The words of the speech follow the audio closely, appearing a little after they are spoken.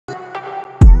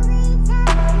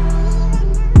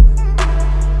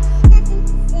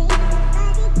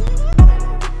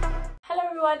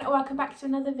welcome back to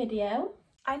another video.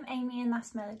 I'm Amy and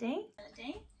that's Melody.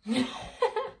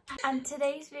 And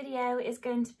today's video is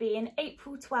going to be an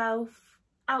April 12th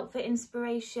outfit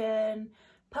inspiration,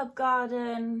 pub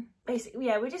garden. Basically,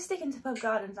 yeah, we're just sticking to pub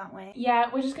gardens, aren't we? Yeah,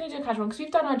 we're just going to do a casual one because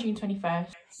we've done our June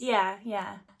 21st. Yeah.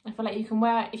 I feel like you can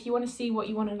wear, if you want to see what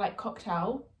you want to like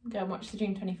cocktail, go and watch the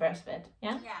June 21st vid,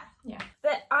 yeah? Yeah.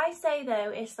 But I say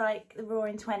though, it's like the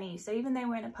roaring 20s, so even though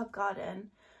we're in a pub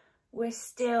garden, we're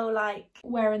still like...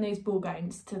 wearing those ball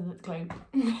gowns to the globe.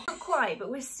 Not quite, but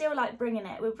we're still like bringing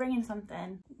it. We're bringing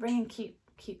something. Bringing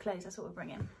cute clothes, that's what we're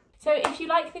bringing. So if you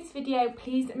like this video,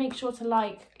 please make sure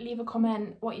to leave a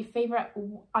comment what your favourite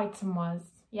item was.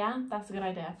 Yeah, that's a good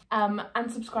idea.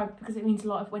 And subscribe because it means a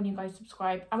lot when you guys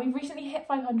subscribe. And we've recently hit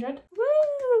 500.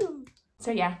 Woo!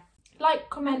 So yeah, like,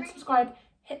 comment, subscribe,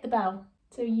 hit the bell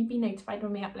so you be notified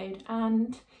when we upload.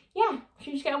 And yeah, should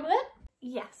we just get on with it?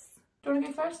 Yes. Do you want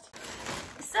to go first?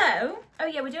 So, oh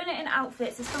yeah, we're doing it in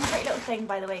outfits. It's from Pretty Little Thing,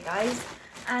 by the way, guys.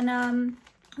 And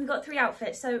we've got 3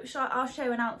 outfits. So I'll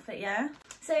show an outfit, yeah?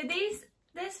 So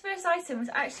this first item was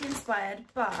actually inspired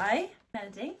by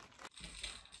Melody.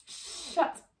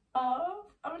 Shut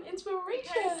up! I'm an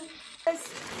inspiration.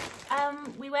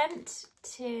 We went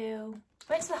to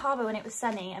the harbour when it was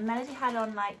sunny, and Melody had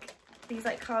on like these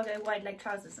like cargo wide leg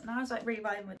trousers, and I was like really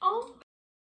vibing with. Oh.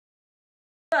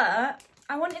 But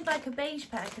I wanted like a beige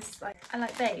pair because like I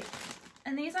like beige,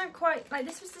 and these aren't quite like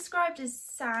this was described as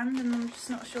sand, and I'm just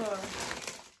not sure.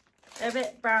 They're a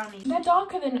bit browny. They're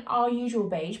darker than our usual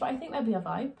beige, but I think they'll be a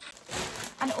vibe.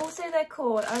 And also they're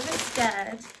cord. I was a bit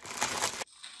scared.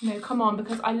 No, come on,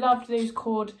 because I loved those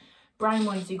cord brown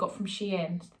ones you got from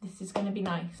Shein. This is going to be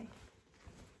nice.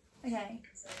 Okay.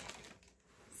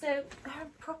 So they're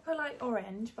proper like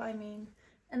orange, but I mean,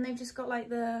 and they've just got like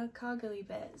the cargo-y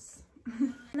bits.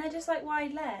 And they're just like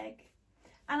wide leg.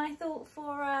 And I thought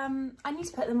for, I need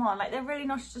to put them on. Like they're really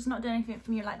not, just not doing anything for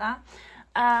me like that.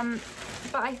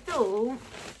 But I thought,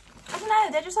 I don't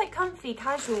know, they're just like comfy,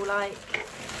 casual, like,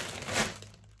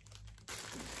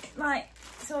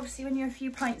 so obviously when you're a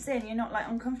few pints in, you're not like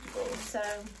uncomfortable, so.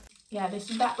 Yeah,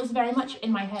 that was very much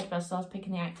in my head whilst I was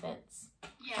picking the outfits.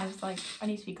 Yeah. I was like, I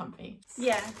need to be comfy.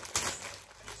 Yeah.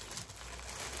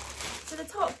 So the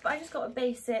top, I just got a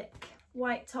basic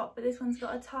white top, but this one's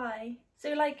got a tie.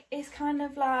 So like, it's kind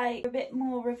of like a bit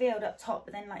more revealed up top,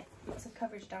 but then like lots of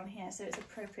coverage down here, so it's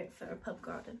appropriate for a pub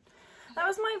garden. That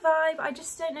was my vibe. I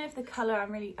just don't know if the colour,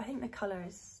 I think the colour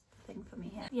is the thing for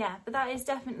me here. Yeah, but that is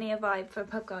definitely a vibe for a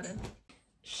pub garden.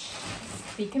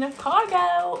 Speaking of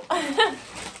cargo, I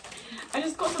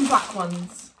just got some black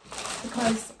ones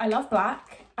because I love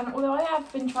black, and although I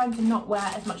have been trying to not wear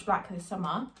as much black this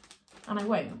summer, and I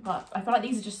won't, but I feel like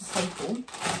these are just a staple.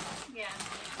 Yeah.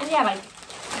 And yeah, like,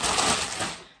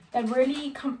 they're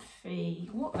really comfy.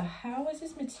 What the hell is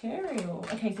this material?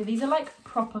 Okay, so these are like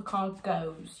proper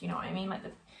cargos, you know what I mean? Like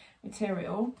the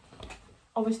material.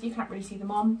 Obviously you can't really see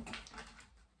them on.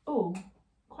 Oh,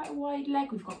 quite a wide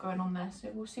leg we've got going on there, so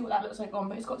we'll see what that looks like on.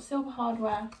 But it's got silver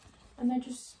hardware and they're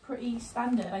just pretty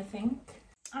standard, I think.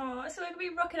 Oh, so we're gonna be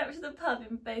rocking up to the pub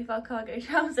in both our cargo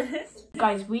trousers.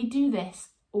 Guys, we do this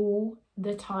all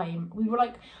the time. We were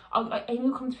like, Amy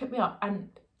will come to pick me up, and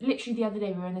literally the other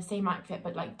day we were in the same outfit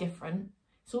but like different.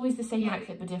 It's always the same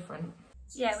outfit but different.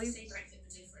 Yeah,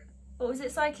 what was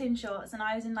it, cycling shorts, and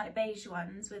I was in like beige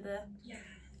ones with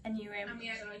and you were in, and we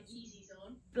had our Yeezys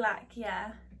on. Black,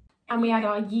 yeah. And we had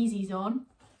our Yeezys on.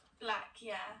 Black,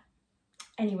 yeah.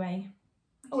 Anyway.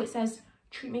 Oh, it says,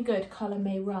 treat me good, colour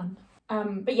may run.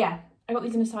 But yeah, I got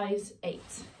these in a size 8.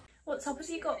 What top have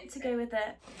you got to go with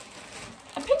it?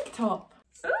 A pink top.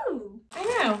 Ooh. I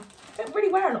know. I don't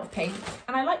really wear a lot of pink,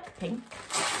 and I like pink.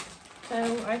 So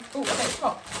I thought a bit of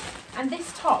top. And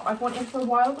this top I've wanted for a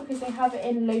while because they have it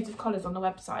in loads of colours on the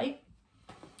website.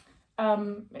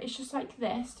 It's just like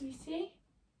this, do you see?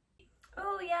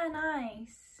 Oh yeah,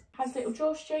 nice. Has little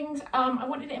drawstrings. I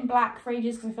wanted it in black for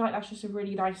ages because I feel like that's just a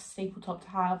really nice staple top to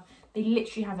have. They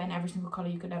literally have it in every single colour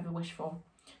you could ever wish for.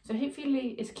 So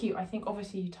hopefully it's cute. I think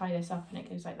obviously you tie this up and it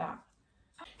goes like that.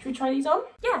 Should we try these on?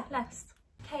 Yeah, let's.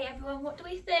 Okay everyone, what do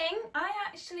we think?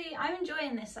 I'm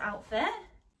enjoying this outfit.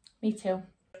 Me too.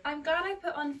 I'm glad I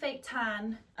put on fake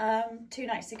tan 2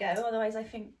 nights ago, otherwise I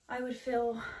think I would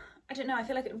feel, I don't know, I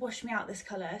feel like it would wash me out, this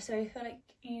colour, so I feel like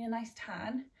you need a nice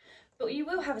tan. But you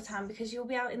will have a tan because you'll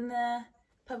be out in the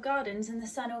pub gardens and the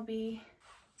sun will be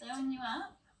blowing you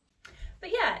up.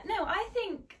 But yeah, no, I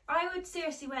think I would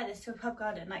seriously wear this to a pub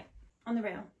garden, like on the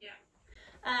real.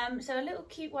 Yeah. So a little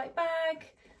cute white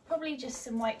bag, probably just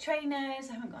some white trainers,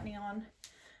 I haven't got any on.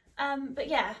 But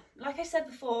yeah, like I said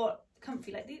before,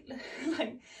 comfy, like these,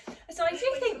 like, so I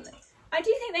do think I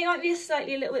do think they might be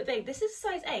slightly a little bit big. This is a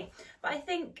size 8, but I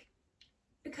think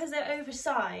because they're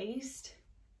oversized,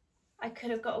 I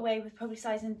could have got away with probably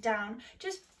sizing down.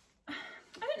 Just, I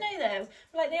don't know though,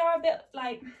 like they are a bit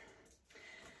like,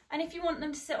 and if you want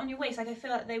them to sit on your waist, like I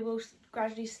feel like they will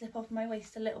gradually slip off my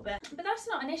waist a little bit. But that's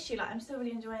not an issue, like I'm still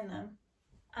really enjoying them.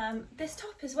 This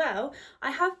top as well,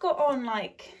 I have got on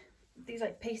like these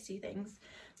like pasty things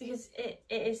because it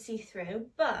is see-through,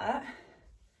 but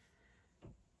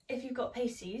if you've got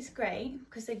pasties, great,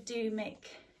 because they do make,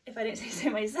 if I don't say so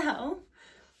myself,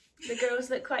 the girls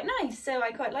look quite nice, so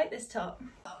I quite like this top.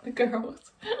 The girls.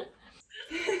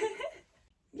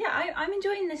 Yeah, I'm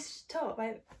enjoying this top.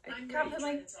 I can't put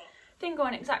my finger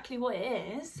on exactly what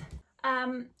it is.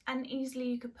 And easily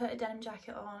you could put a denim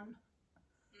jacket on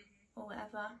or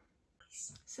whatever.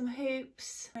 Some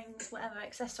hoops, rings, whatever,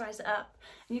 accessorise it up,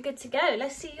 and you're good to go.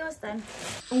 Let's see yours then.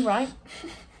 All right.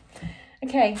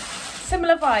 Okay,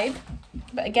 similar vibe,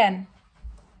 but again,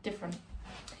 different.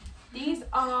 These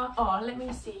are, oh, let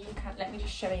me see, let me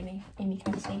just show Amy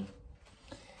can see.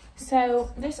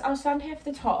 So this, I'll stand here for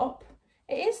the top.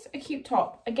 It is a cute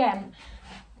top. Again,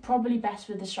 probably best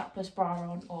with the strapless bra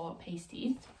on or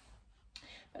pasties.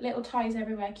 But little ties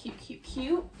everywhere, cute, cute,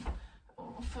 cute.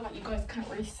 Oh, I feel like you guys can't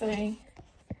really see.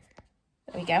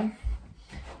 There we go.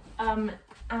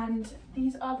 And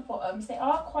these are the bottoms. They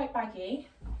are quite baggy,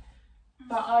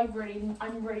 but I'm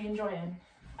really enjoying.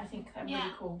 I think they're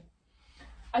really cool.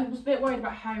 I was a bit worried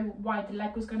about how wide the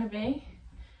leg was going to be.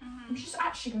 I'm just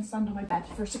actually going to stand on my bed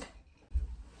for a second.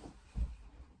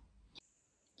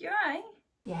 You're right.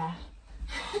 Yeah.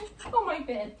 On my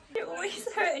bed. You're always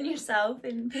hurting yourself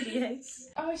in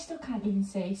videos. Oh, I still can't even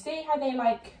see. See how they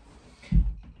like,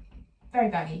 very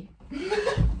baggy.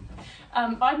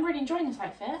 But I'm really enjoying this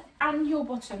outfit. And your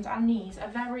bottoms and knees are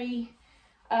very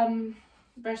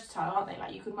versatile, aren't they?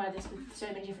 Like you can wear this with so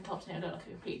many different tops and it'll look like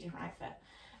a completely different outfit.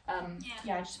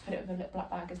 Yeah, I just put it with a little black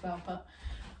bag as well, but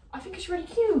I think it's really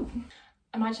cute.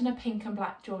 Imagine a pink and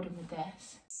black Jordan with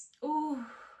this. Ooh,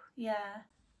 yeah.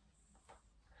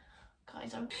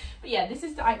 Guys, but yeah, this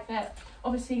is the outfit.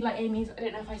 Obviously, like Amy's, I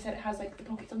don't know if I said it has like the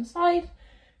pockets on the side.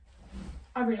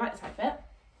 I really like this outfit.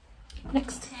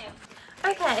 Next.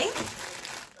 Okay.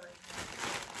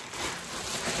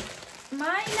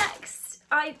 My next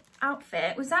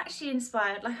outfit was actually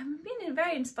inspired, like I'm being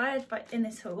very inspired in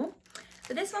this haul.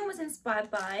 But this one was inspired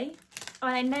by, oh,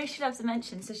 I know she loves a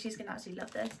mention, so she's gonna actually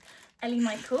love this, Ellie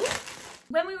Michael.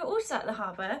 When we were also at the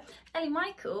harbour, Ellie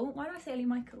Michael, why do I say Ellie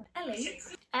Michael?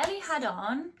 Ellie had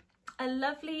on a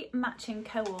lovely matching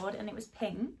cord and it was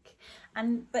pink,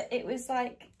 but it was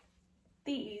like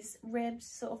these ribs,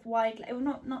 sort of wide,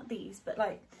 well not these, but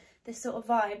like this sort of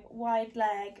vibe, wide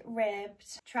leg,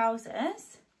 ribbed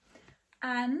trousers.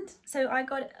 And so I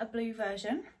got a blue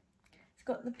version. It's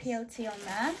got the PLT on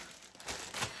there.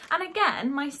 And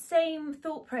again, my same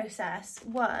thought process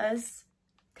was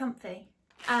comfy,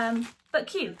 but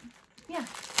cute, yeah.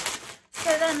 So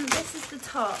then this is the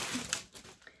top,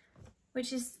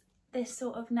 which is this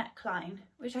sort of neckline,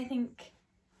 which I think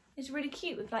is really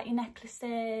cute with like your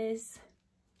necklaces,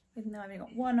 even though I've only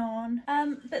got one on.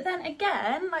 But then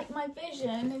again, like my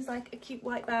vision is like a cute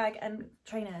white bag and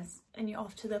trainers, and you're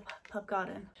off to the pub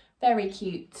garden. Very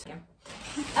cute.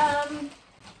 Yeah.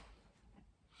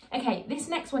 Okay, this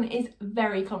next one is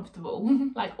very comfortable,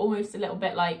 like almost a little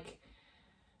bit like,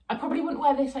 I probably wouldn't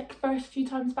wear this like first few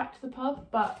times back to the pub,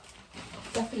 but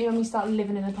definitely when we start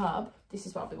living in the pub, this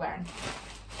is what I'll be wearing.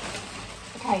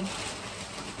 Okay,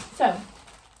 so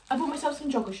I bought myself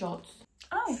some jogger shorts.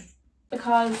 Oh.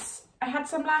 Because I had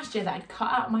some last year that I'd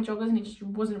cut out my joggers and it just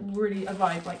wasn't really a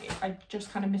vibe, like I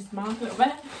just kind of missed the mark a little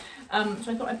bit.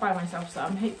 So I thought I'd buy myself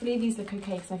some. Hopefully these look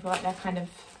okay because I feel like they're kind of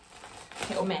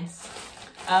hit or miss.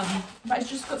 But I've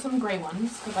just got some grey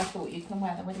ones because I thought you can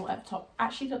wear them with whatever top.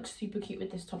 Actually looks super cute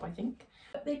with this top, I think.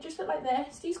 But they just look like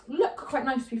this. These look quite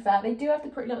nice, to be fair. They do have the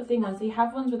pretty little thing ones. They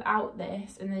have ones without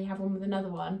this and then you have one with another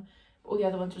one. But all the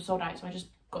other ones were sold out, so I just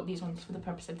got these ones for the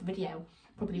purpose of the video.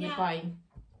 Probably would buy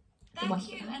the ones.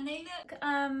 They're cute and they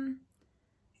look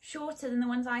shorter than the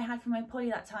ones I had for my poly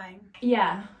that time.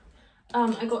 Yeah.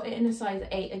 I got it in a size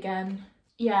 8 again.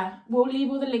 Yeah, we'll leave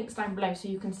all the links down below so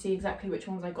you can see exactly which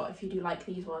ones I got if you do like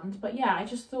these ones. But yeah, I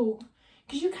just thought,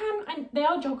 because you can, and they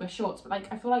are jogger shorts, but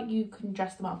like I feel like you can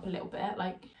dress them up a little bit,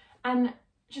 like, and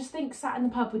just think sat in the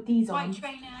pub with these on. White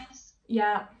trainers.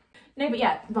 Yeah. No, but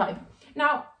yeah, vibe.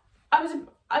 Now, I don't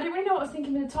really know what I was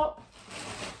thinking with the top.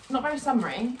 Not very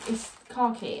summery. It's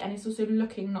khaki and it's also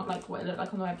looking not like what it looked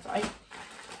like on the website.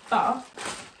 But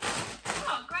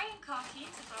oh, grey and khaki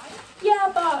is a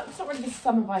Yeah, but it's not really the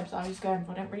summer vibes I was going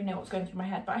for. I don't really know what's going through my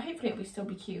head, but hopefully it will still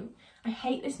be cute. I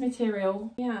hate this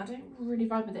material. Yeah, I don't really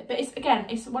vibe with it. But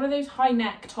it's one of those high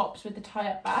neck tops with the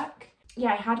tie-up back.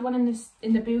 Yeah, I had one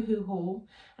in the Boohoo haul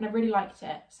and I really liked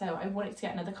it. So I wanted to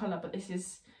get another colour, but this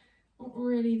is not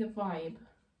really the vibe.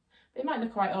 But it might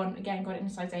look right on. Again, got it in a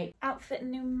size 8. Outfit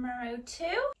numero 2.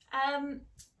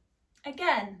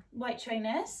 Again, white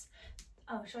trainers.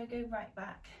 Oh, shall I go right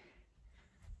back?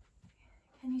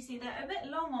 Can you see they're a bit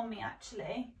long on me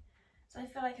actually, so I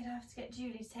feel like I'd have to get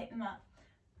Julie to take them up.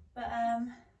 But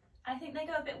I think they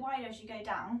go a bit wider as you go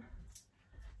down.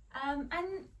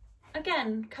 And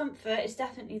again, comfort is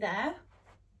definitely there.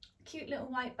 Cute little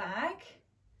white bag.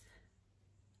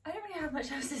 I don't really have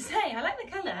much else to say. I like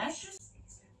the colour.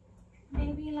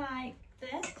 Maybe like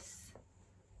this.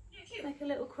 Like a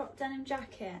little crop denim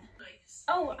jacket.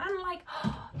 Oh, and like,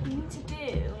 you need to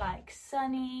do like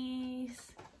sunnies.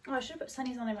 Oh, I should have put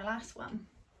sunnies on in my last one.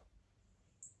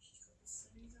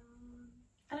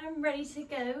 And I'm ready to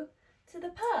go to the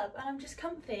pub and I'm just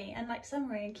comfy and like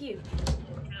summery and cute.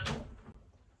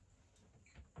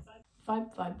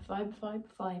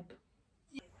 Vibe.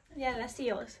 Yeah, let's see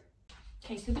yours.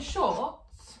 Okay, so the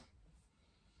shorts.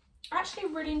 I actually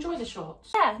really enjoy the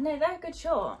shorts. Yeah, no, they're a good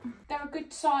short. They're a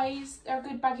good size. They're a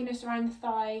good bagginess around the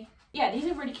thigh. Yeah, these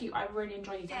are really cute. I really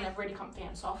enjoy these and they're really comfy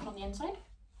and soft on the inside.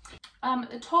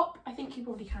 At the top, I think you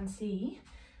probably can see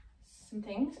some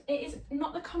things. It is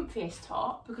not the comfiest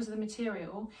top because of the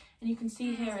material, and you can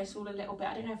see here it's all a little bit,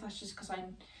 I don't know if that's just because I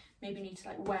maybe need to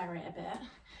like wear it a bit.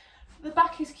 The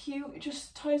back is cute, it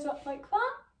just ties up like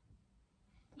that.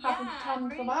 Haven't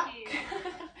tanned the back,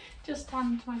 just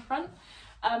tanned my front.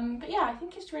 But yeah, I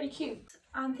think it's really cute.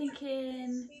 I'm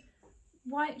thinking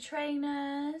white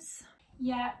trainers.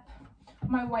 Yep,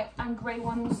 my white and grey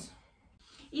ones.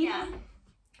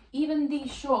 Even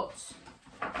these shorts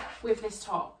with this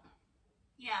top.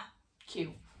 Yeah.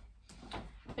 Cute.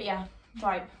 But yeah,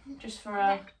 vibe. Just for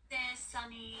a... There's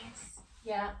sunnies.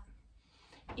 Yeah.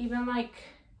 Even like...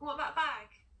 What about bag?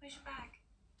 Where's your bag?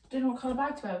 I don't know what colour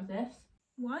bag to wear with this.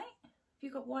 White? Have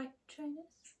you got white trainers?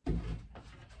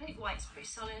 I think white's pretty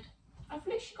solid. I've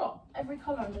literally got every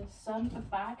colour under the sun of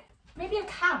bag. Maybe a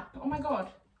cap. Oh my god.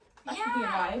 That could be a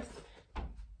vibe.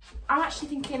 I'm actually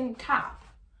thinking cap.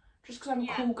 Just because I'm a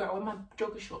cool girl with my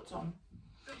jogger shorts on.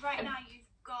 But right now you've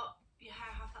got your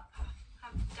hair half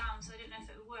down, so I don't know if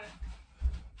it would work.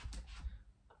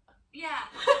 Yeah.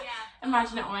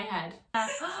 Imagine it on my head.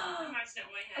 Imagine it on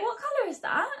my head. What colour is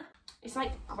that? It's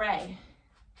like grey.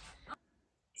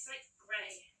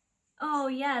 Oh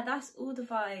yeah, that's all the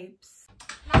vibes.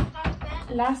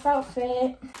 Last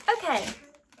outfit. Okay.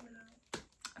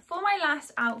 For my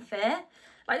last outfit,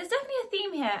 like there's definitely a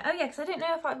theme here. Oh yeah, because I don't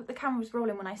know if the camera was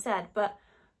rolling when I said, but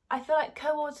I feel like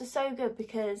co-ords are so good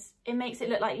because it makes it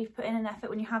look like you've put in an effort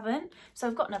when you haven't. So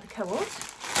I've got another co-ord.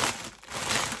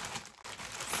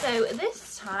 So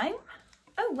this time,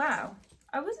 oh wow,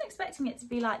 I wasn't expecting it to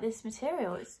be like this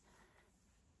material. It's,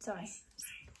 sorry,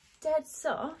 dead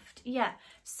soft. Yeah,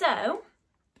 so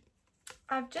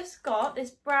I've just got this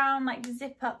brown like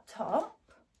zip up top.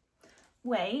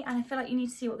 Wait, and I feel like you need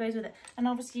to see what goes with it. And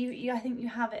obviously you I think you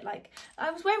have it like, I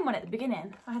was wearing one at the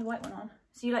beginning. I had a white one on.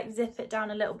 So you like zip it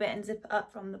down a little bit and zip it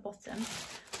up from the bottom.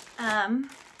 And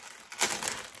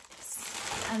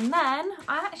then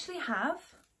I actually have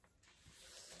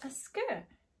a skirt.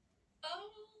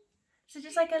 So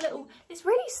just like a little, it's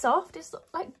really soft. It's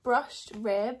like brushed,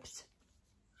 ribbed.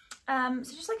 So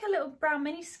just like a little brown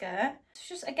mini skirt. It's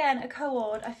just, again, a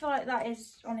co-ord. I feel like that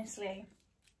is honestly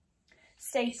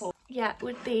staple. Yeah,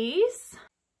 with these.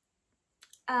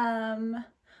 Oh,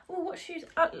 what shoes?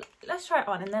 Let's try it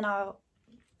on and then I'll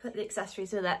put the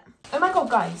accessories with it. Oh my god,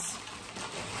 guys.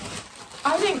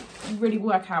 I don't really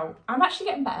work out. I'm actually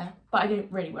getting better, but I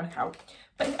don't really work out.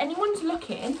 But if anyone's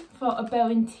looking for a bow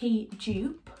and tee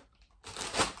dupe,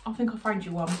 I think I'll find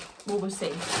you one. Well, we'll see.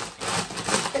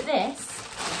 But this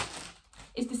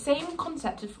is the same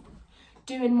concept of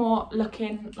doing more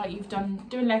looking like you've done,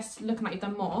 doing less looking like you've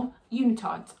done more.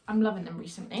 Unitards. I'm loving them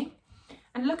recently.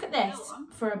 And look at this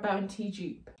for a bow and tee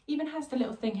dupe. Even has the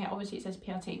little thing here. Obviously it says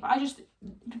PRT, but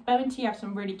bow and tee have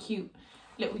some really cute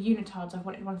little unitards. I've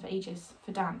wanted one for ages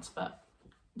for dance, but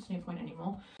there's no point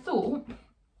anymore. I thought,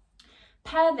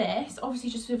 pair this, obviously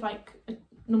just with like a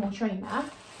normal trainer,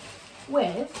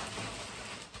 with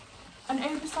an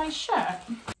oversized shirt.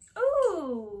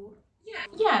 Ooh.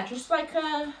 Yeah, just like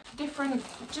a different,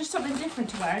 just something different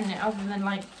to wear, isn't it? Other than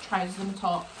like trousers and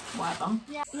top, whatever.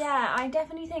 Yeah, I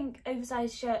definitely think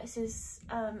oversized shirts is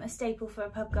a staple for a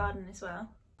pub garden as well.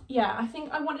 yeah, I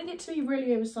think I wanted it to be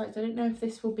really oversized. I don't know if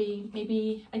this will be,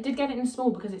 maybe, I did get it in small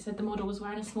because it said the model was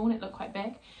wearing a small and it looked quite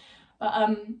big. But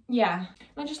yeah,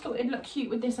 I just thought it'd look cute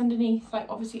with this underneath, like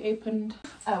obviously opened.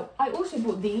 Oh, I also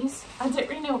bought these. I don't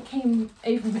really know what came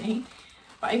over me,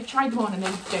 but I've tried them on and they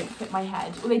don't fit my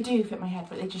head. Well, they do fit my head,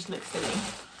 but they just look silly.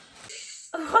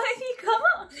 What have you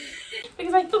got?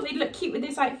 Because I thought they'd look cute with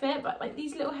this outfit, but like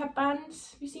these little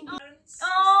headbands, have you seen?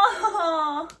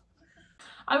 Oh!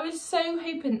 I was so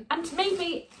hoping, and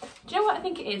maybe, do you know what I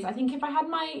think it is? I think if I had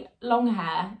my long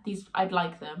hair, these, I'd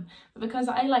like them. But because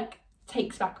I like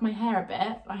takes back my hair a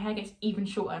bit, my hair gets even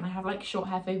shorter and I have like short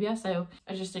hair phobia, so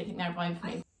I just don't think they're a vibe for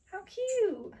me. How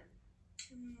cute.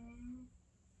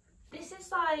 This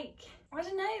is like, I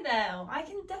don't know though, I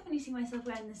can definitely see myself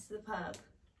wearing this to the pub.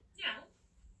 Yeah.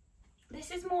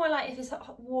 This is more like if it's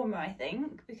warmer, I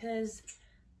think, because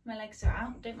my legs are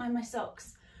out. Don't mind my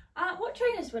socks. What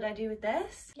trainers would I do with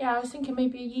this? Yeah, I was thinking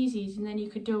maybe a Yeezys and then you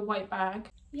could do a white bag.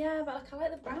 Yeah, but like, I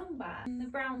like the brown bag and the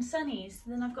brown sunnies, so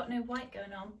then I've got no white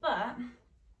going on. But,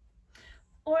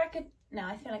 or I could, no,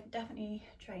 I feel like definitely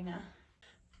trainer.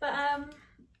 But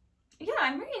yeah,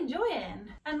 I'm really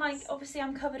enjoying. And like, obviously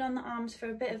I'm covered on the arms for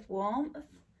a bit of warmth.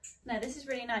 No, this is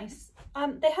really nice.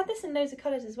 They had this in loads of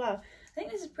colours as well. I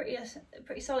think this is a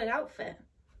pretty solid outfit.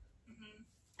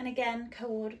 And again,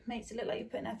 cord makes it look like you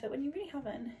put an effort when you really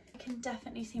haven't. I can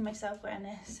definitely see myself wearing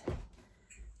this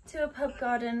to a pub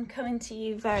garden coming to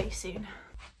you very soon.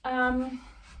 We've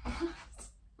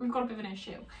got a bit of an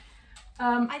issue.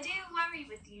 I do worry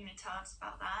with the unitards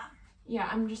about that. Yeah,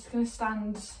 I'm just gonna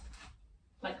stand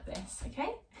like this,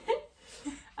 okay?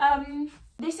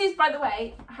 This is, by the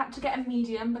way, I had to get a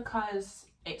medium because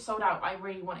it sold out. I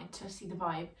really wanted to see the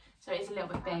vibe, so it's a little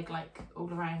bit big, like all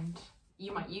around.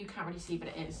 You can't really see, but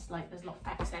it is like there's a lot of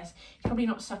excess. It's probably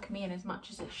not sucking me in as much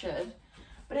as it should,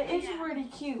 but it is really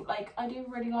cute. Like, I do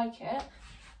really like it.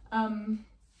 I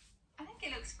think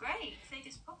it looks great. They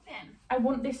just pop in. I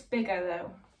want this bigger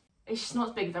though. It's just not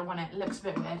as big as I want it. It looks a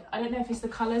bit weird. I don't know if it's the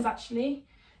colours actually.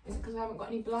 Is it because I haven't got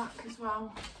any black as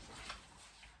well?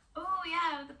 Oh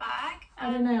yeah, the bag. I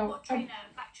don't know. What trainer?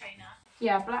 Black trainer.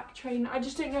 Yeah, black trainer. I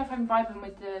just don't know if I'm vibing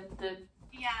with the.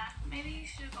 Yeah, maybe you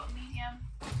should have got a medium.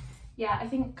 Yeah, I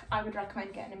think I would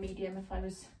recommend getting a medium if I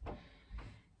was.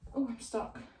 Oh, I'm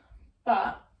stuck.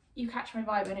 But you catch my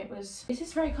vibe, and it was. This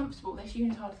is very comfortable. This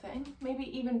unitard thing. Maybe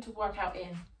even to work out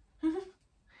in.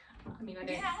 I mean, I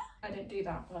don't do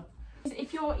that, but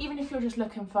if you're just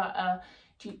looking for a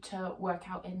Jeep to work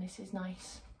out in, this is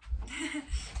nice.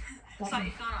 It's like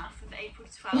you've gone after the April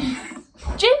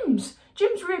 12th.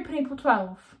 Gyms reopen April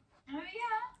 12th. Oh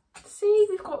yeah. See,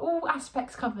 we've got all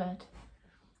aspects covered.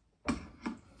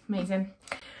 Amazing.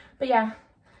 But yeah,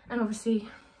 and obviously.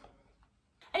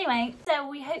 Anyway, so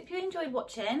we hope you enjoyed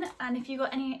watching, and if you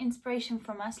got any inspiration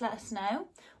from us, let us know.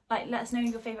 Like, let us know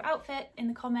your favourite outfit in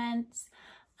the comments.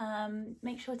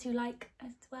 Make sure to like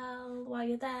as well while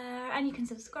you're there, and you can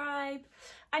subscribe,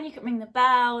 and you can ring the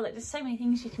bell. Like, there's so many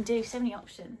things you can do, so many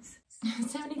options.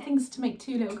 So many things to make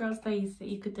two little girls' days that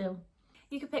you could do.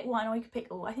 You could pick one or you could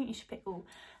pick all. I think you should pick all.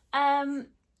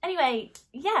 Anyway,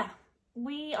 yeah,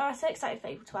 we are so excited for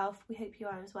April 12th. We hope you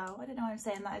are as well. I don't know why I'm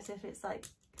saying that as if it's like...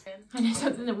 I know,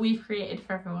 something that we've created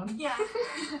for everyone. Yeah.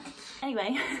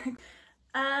 Anyway,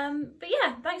 but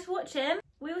yeah, thanks for watching.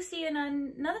 We will see you in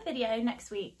another video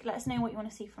next week. Let us know what you want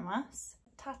to see from us.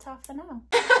 Ta-ta for now.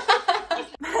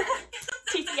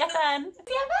 TTFN.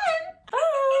 TTFN.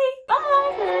 Bye. Bye.